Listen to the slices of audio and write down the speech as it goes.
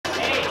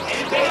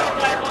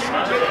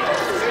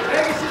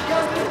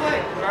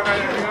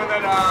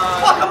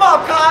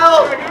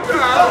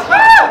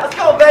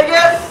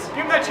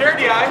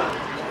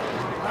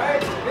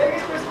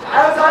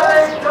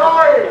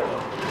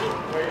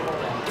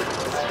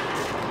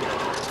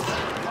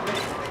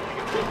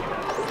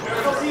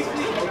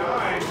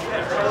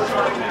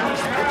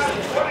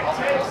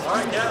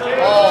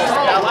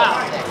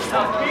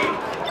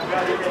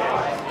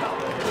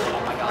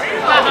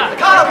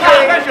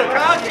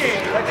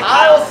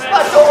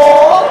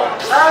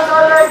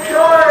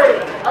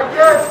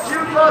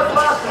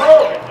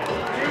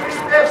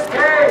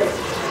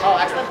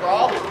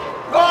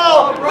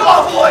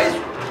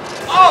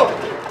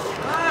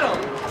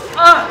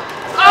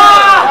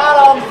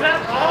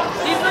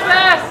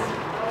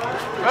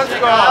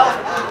go.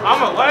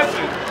 I'm a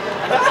legend.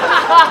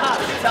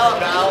 Tell him,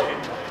 Val.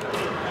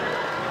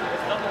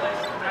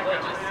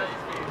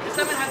 This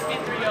time it has to be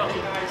 3-0.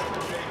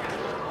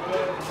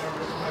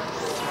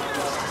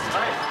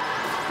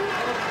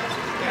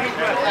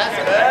 That's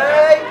good.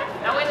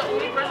 That way the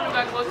only person who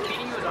got close to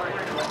beating you was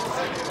Arthur.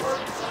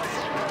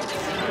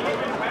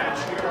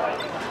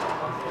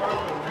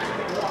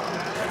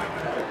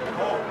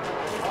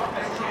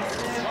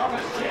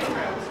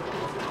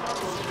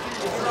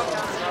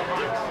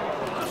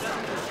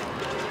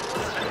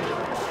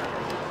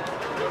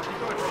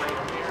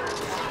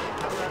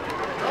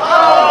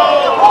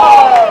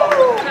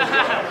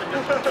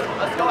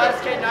 Let's go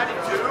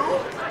SK92.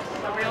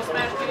 A real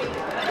smash beat.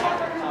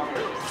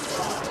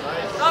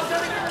 Stop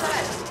jumping into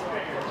that.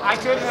 I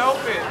couldn't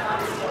help it.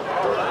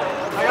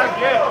 I got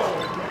gifts.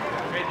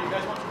 Hey, do you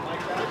guys want some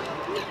like that?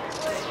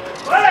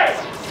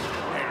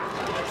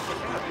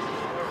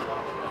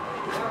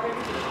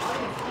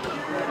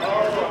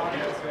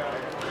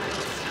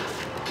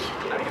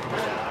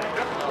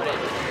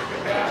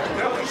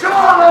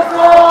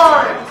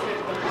 Charlotte!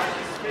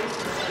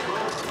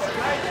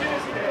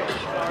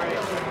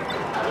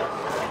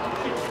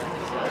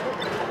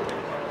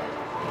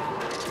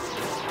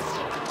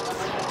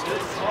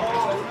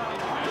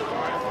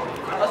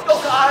 Let's go,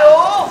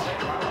 Kyle!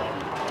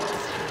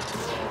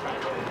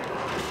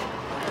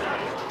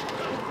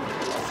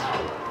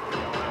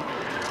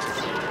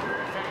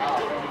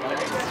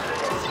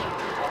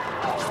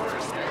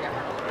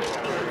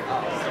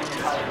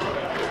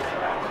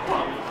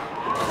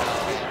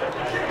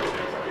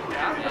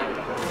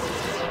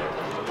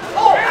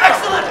 Oh,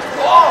 excellent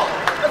ball!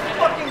 Let's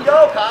fucking go,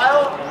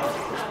 Kyle!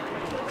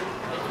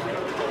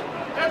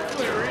 That's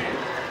clear read.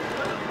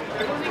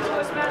 Who's equal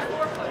to Smash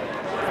 4?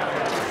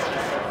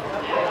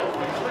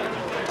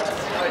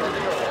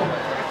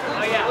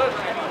 Oh yeah.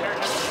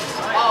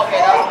 Oh,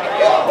 okay, that was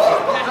good.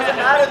 Doesn't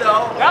matter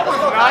though. That was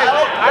nice.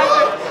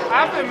 I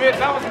have to admit,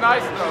 that was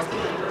nice though.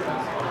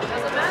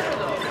 Doesn't matter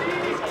though.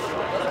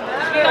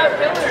 We got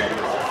pillars.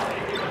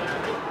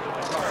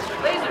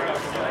 Laser.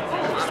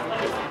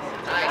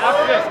 Watch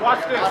this,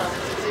 watch this.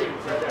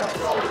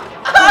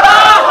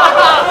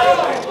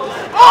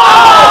 Oh!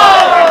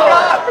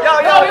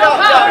 Yo!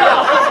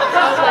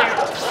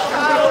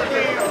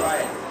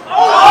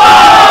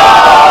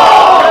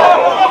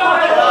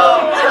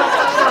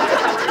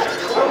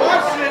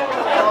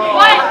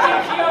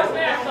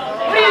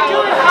 What are you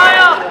doing,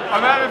 Kyle?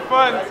 I'm having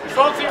fun.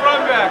 Salty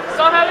run back.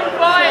 Stop having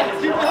fun.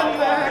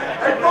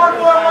 And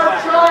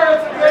 441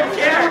 Giants against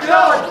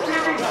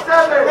Kev67.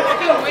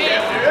 Fucking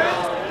win.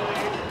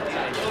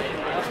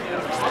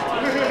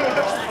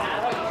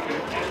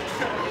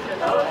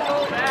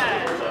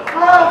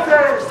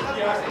 Frozen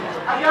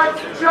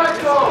against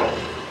Jungle.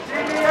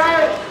 DBA.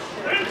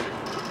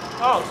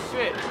 Oh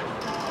shit.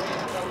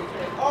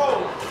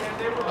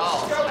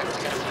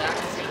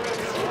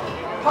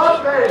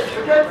 Puppet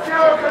against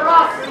Zero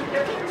Karasi.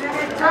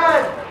 DB10.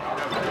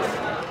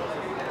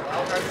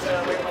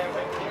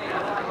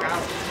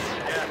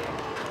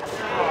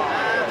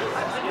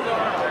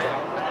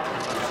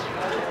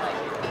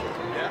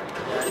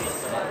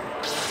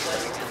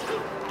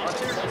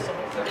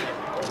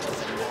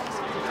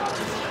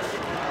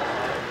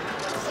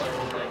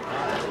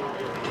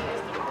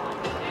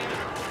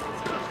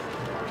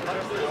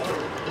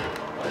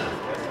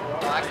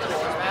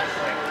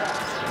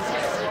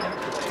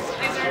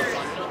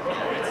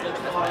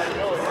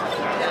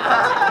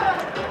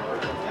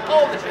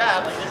 Oh, the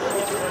jab.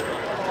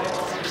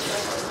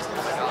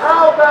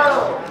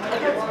 Cowbell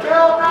against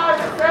Bill Nye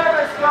the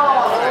Savage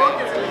Dog.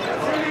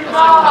 CD9.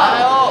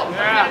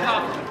 Yeah.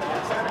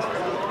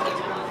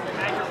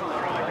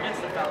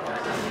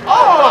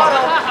 Oh!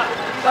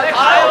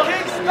 Kyle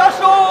King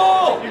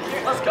special!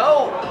 Let's go!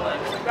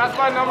 That's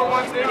my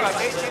 #1 thing. I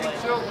hate getting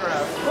chill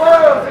grabs.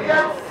 Close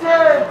against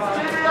Sid,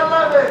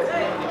 CD11.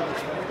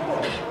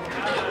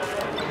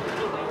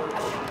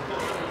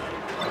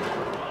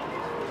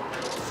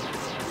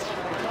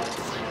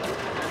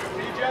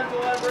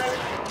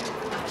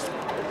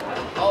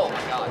 Oh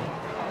my god.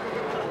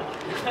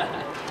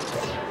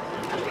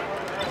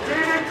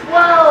 CD12,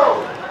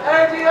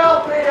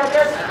 ADLP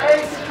against a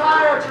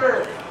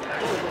psychiatrist.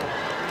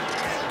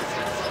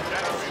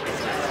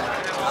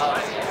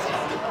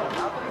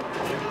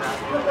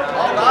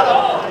 Oh, got him.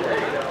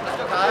 Let's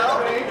go, Kyle.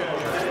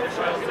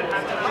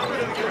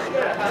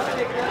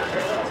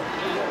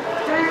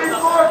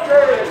 CD14,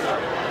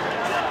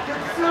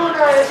 Kitsune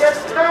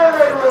against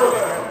Fairway Room.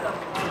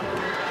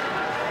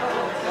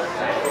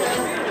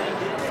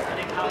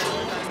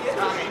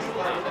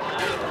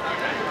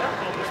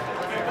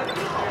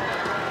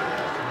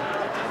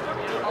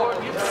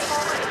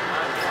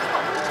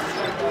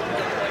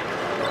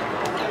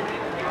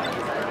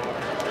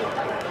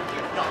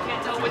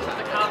 Can't tell which is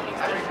the copy.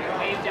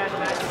 Wave dash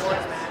back.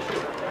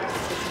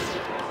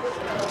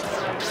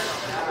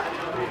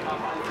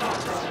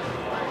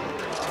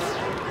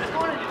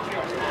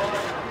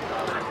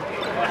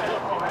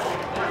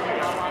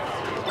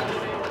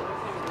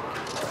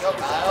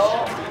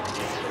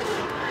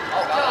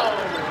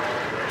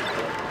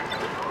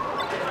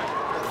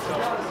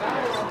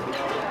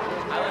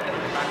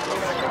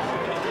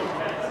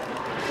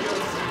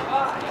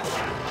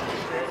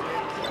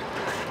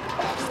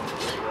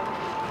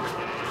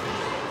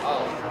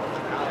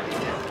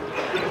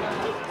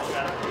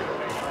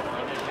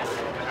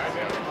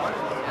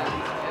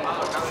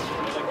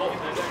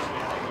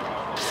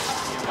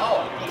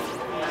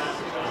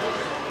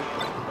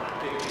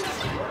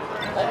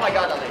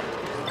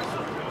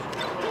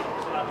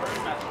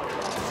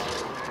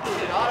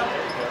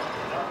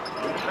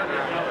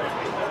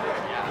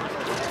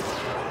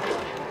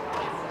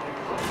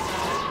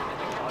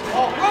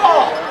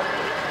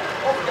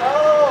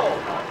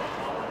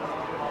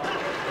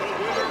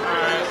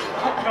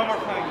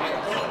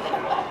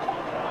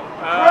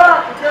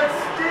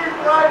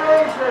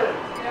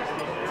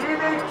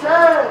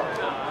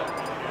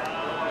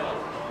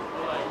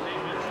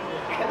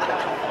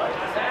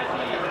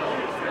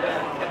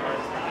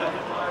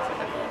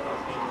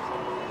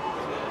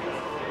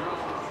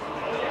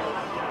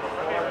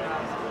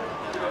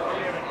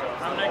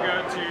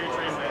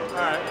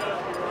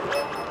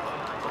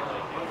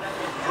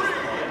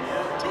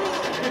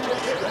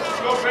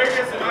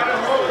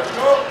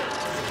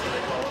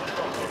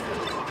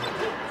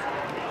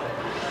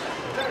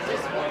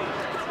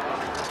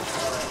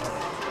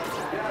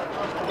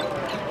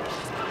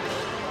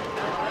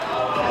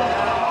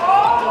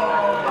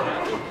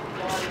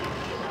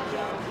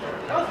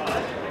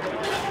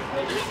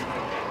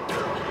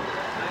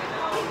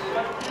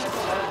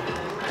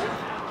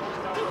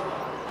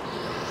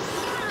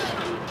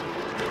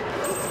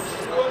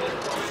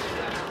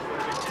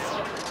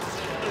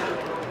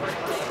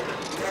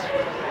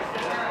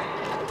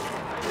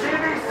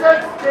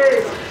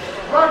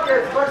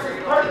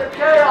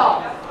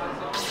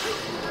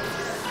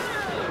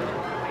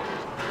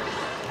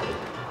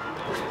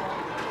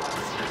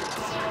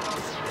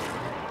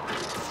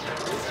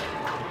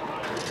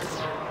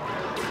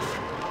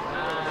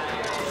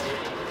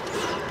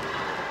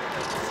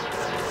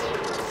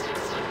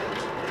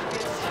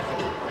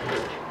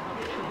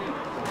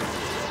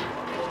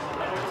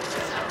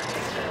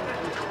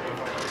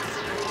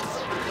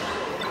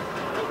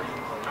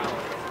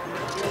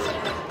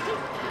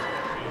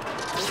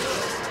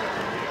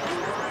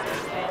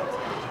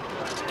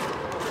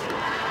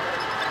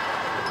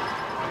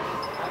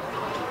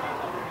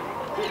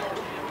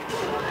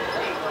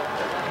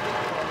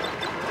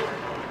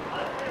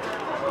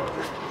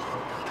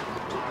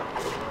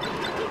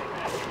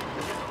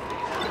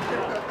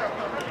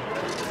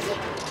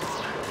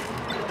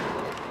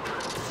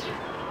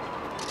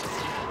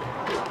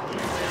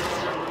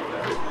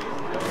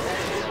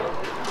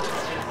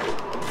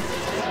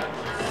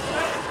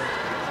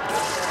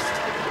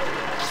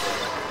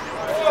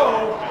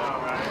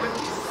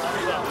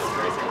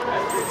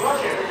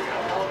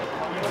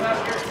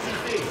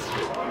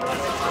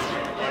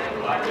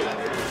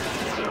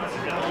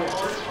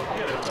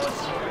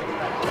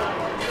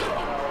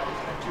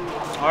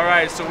 All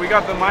right, so we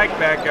got the mic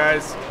back,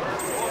 guys.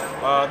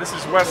 This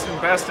is Weston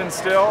Beston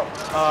still.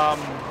 I'm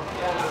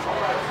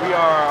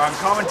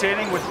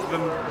commentating with the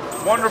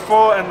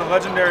wonderful and the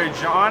legendary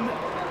John.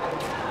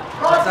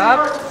 What's up?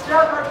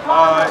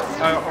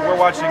 We're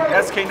watching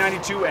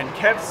SK92 and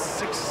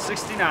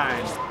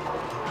Kev6669.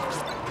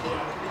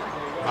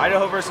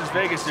 Idaho versus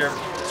Vegas here,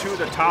 two of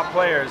the top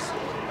players.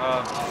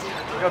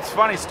 You know, it's a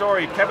funny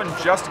story. Kevin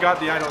just got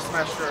the Idaho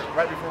Smash shirt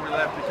right before we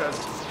left because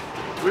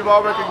we've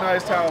all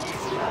recognized how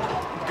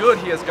good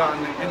he has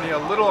gotten in the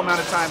little amount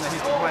of time that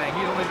he's been playing.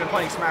 He's only been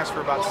playing Smash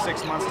for about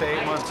 6 months to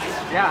 8 months.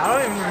 Yeah, I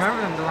don't even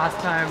remember the last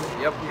time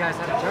you guys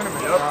had a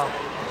tournament. Yep. So.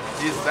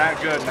 He's that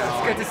good now.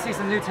 It's good to see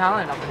some new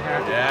talent up in here.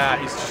 Yeah,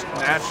 he's just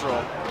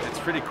natural. It's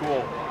pretty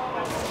cool.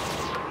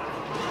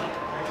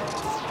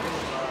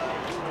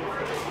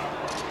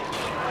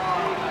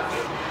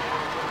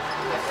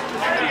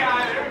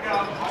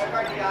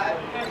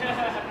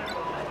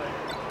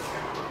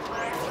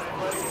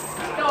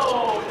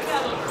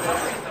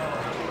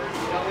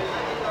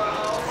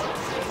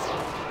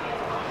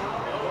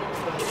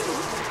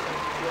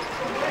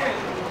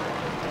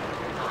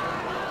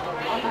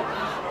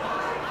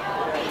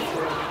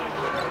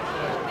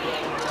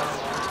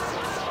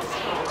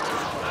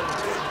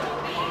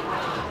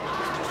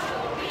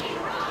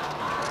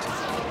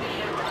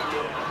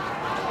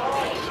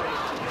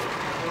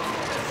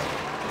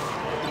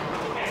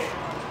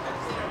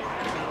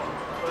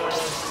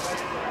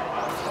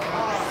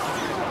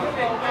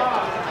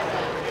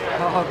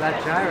 Oh,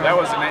 that gyro. That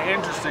was an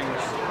interesting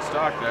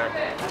stock there.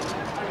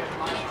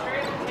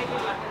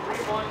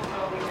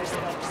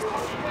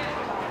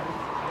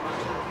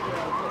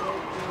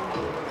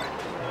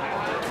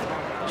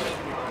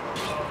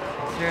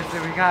 Seriously,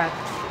 we got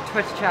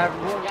Twitch chat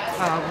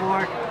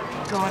war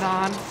going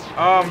on.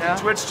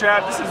 Twitch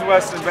chat, this is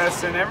Weston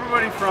Beston.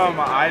 Everybody from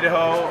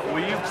Idaho,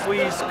 will you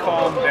please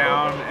calm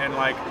down and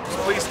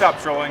please stop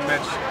trolling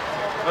Mitch.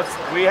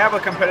 We have a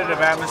competitive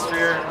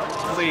atmosphere,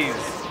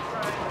 please.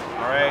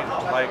 All right,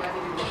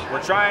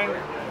 we're trying.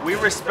 We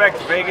respect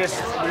Vegas.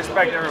 We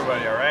respect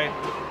everybody. All right.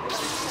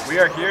 We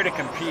are here to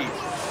compete.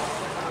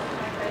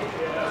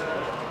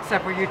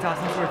 Except for Utah,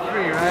 since we're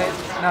free, right?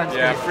 No, just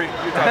yeah, kidding.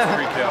 Utah's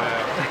free kill.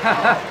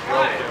 Yeah.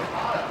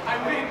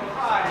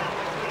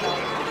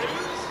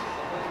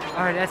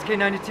 All right,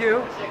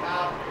 SK92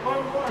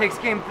 takes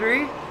game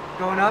 3,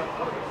 going up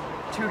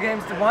 2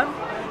 games to 1.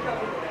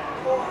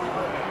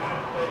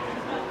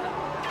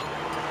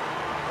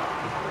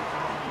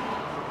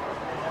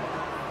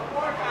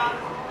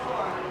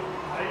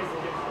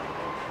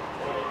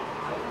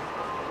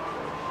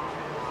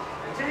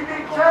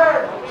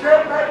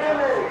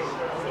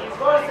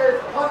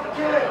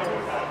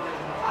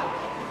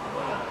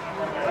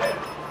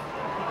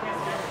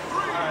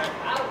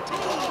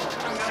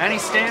 And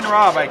he's staying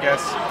Rob, I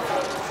guess.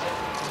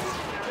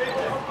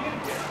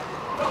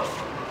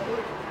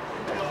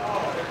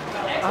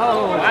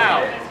 Oh.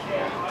 Wow.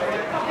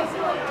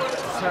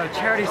 So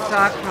charity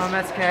stock from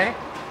SK.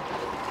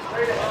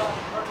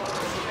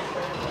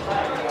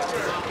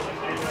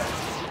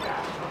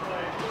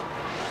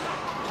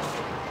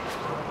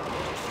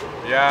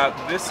 Yeah,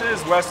 this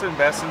is Weston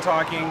Besson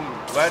talking.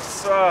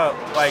 Let's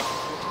like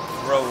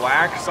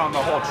relax on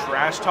the whole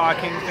trash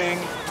talking thing,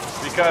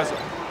 because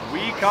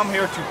we come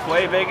here to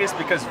play Vegas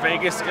because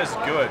Vegas is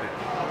good.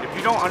 If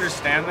you don't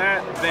understand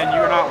that, then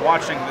you're not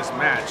watching this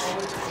match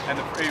and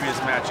the previous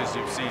matches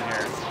you've seen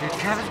here. Dude,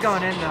 Kevin's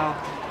going in though.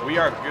 We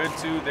are good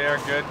too, they are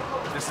good.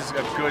 This is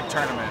a good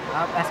tournament.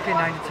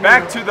 SK92.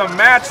 Back to the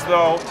match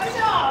though.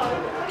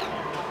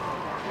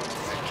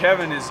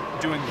 Kevin is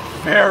doing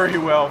very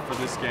well for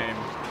this game.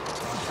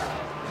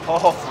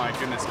 Oh my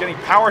goodness, getting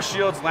power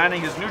shields,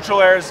 landing his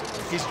neutral airs.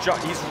 He's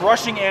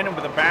rushing in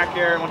with a back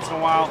air once in a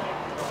while.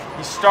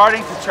 He's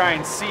starting to try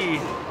and see.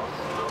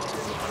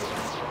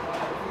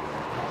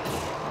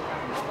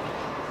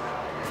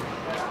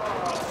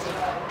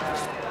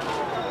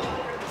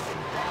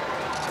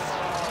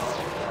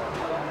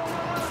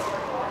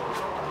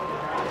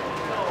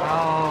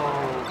 Oh,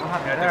 what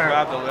happened Had there? to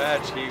grab the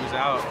ledge, he was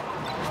out.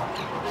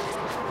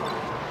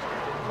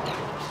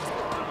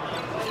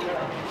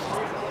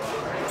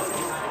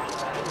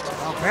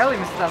 Oh, barely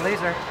misses that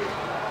laser.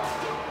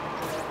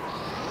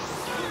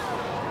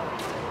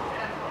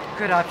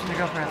 Good option to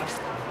go for a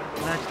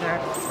ledge there.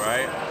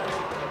 Right.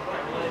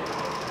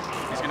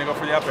 He's gonna go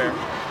for the up air.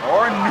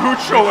 Or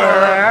neutral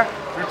air.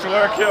 Neutral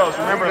air kills.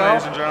 Remember,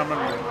 ladies and gentlemen.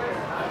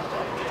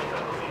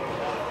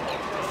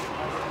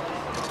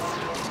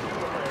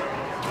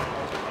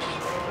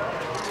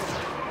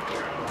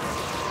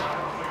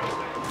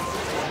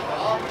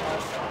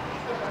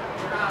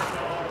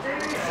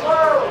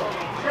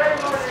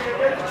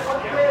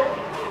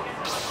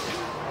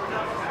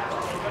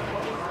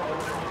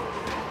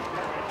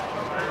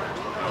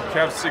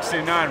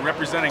 Kev69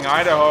 representing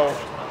Idaho.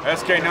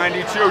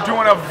 SK92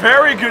 doing a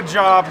very good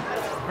job.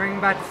 Bringing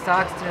back the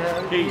stocks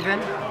to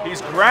even.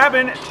 He's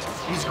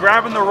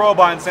grabbing the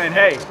robot and saying,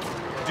 "Hey,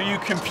 do you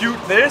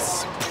compute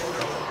this?"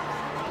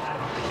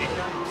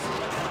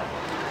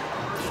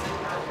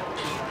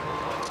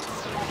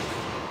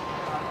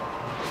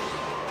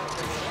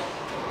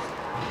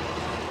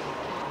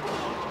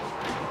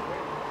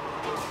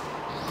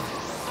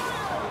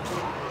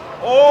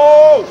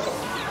 Oh!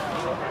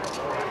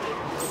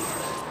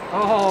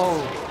 Oh,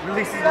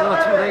 releases a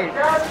little too late.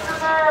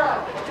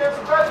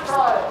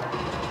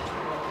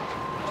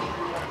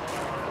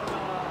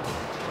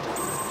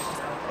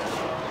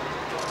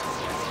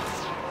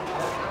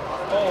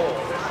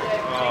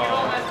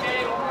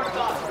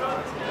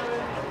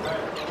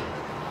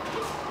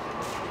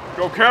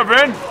 Go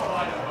Kevin!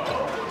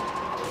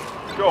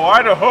 Go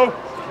Idaho!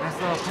 Nice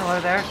little pillar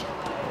there.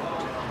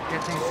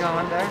 Get things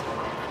going there.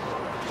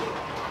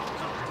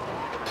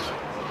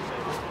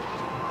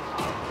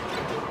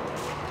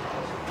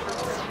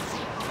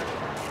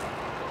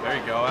 There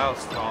you go, that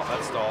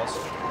stalls.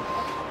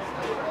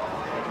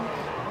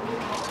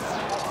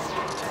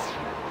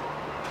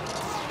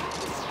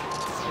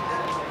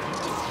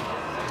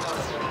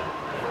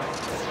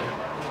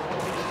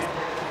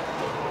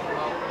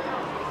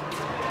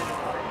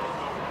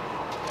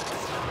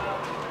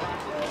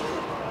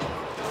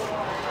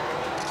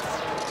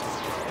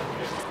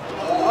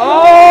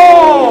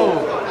 Oh!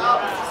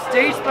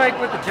 Stage spike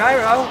with the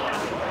gyro.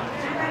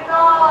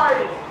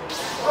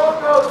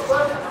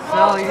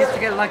 So he needs to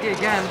get lucky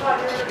again.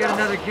 Get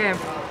another game.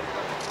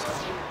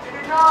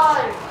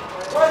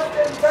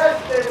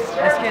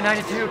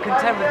 SK92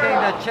 content with getting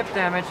that chip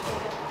damage.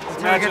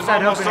 This match is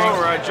almost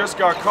over. I just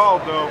got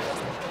called though.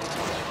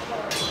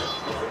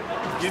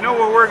 You know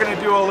what we're going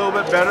to do a little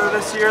bit better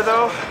this year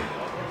though?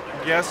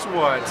 Guess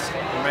what?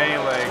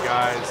 Melee,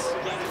 guys.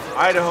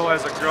 Idaho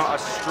has a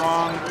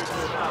strong,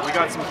 we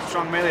got some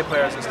strong melee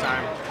players this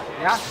time.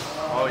 Yeah?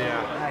 Oh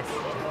yeah. Nice.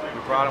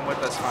 We brought them with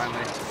us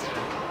finally.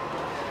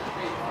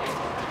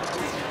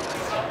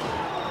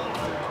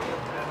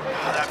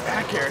 Oh, that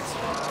back air, it's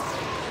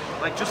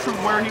like just from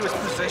where he was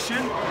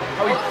positioned,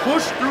 how he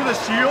pushed through the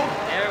shield,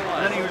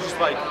 and then he was just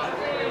like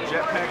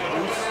jetpack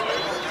boost.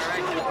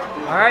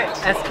 Alright,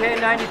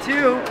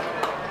 SK92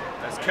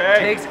 SK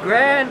takes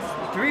grand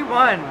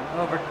 3-1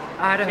 over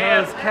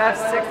Idaho's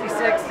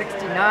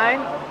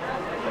Kev6669.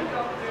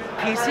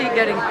 PC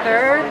getting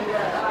third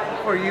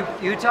for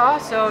Utah,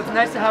 so it's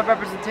nice to have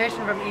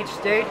representation from each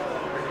state.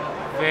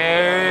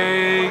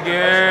 Vegas!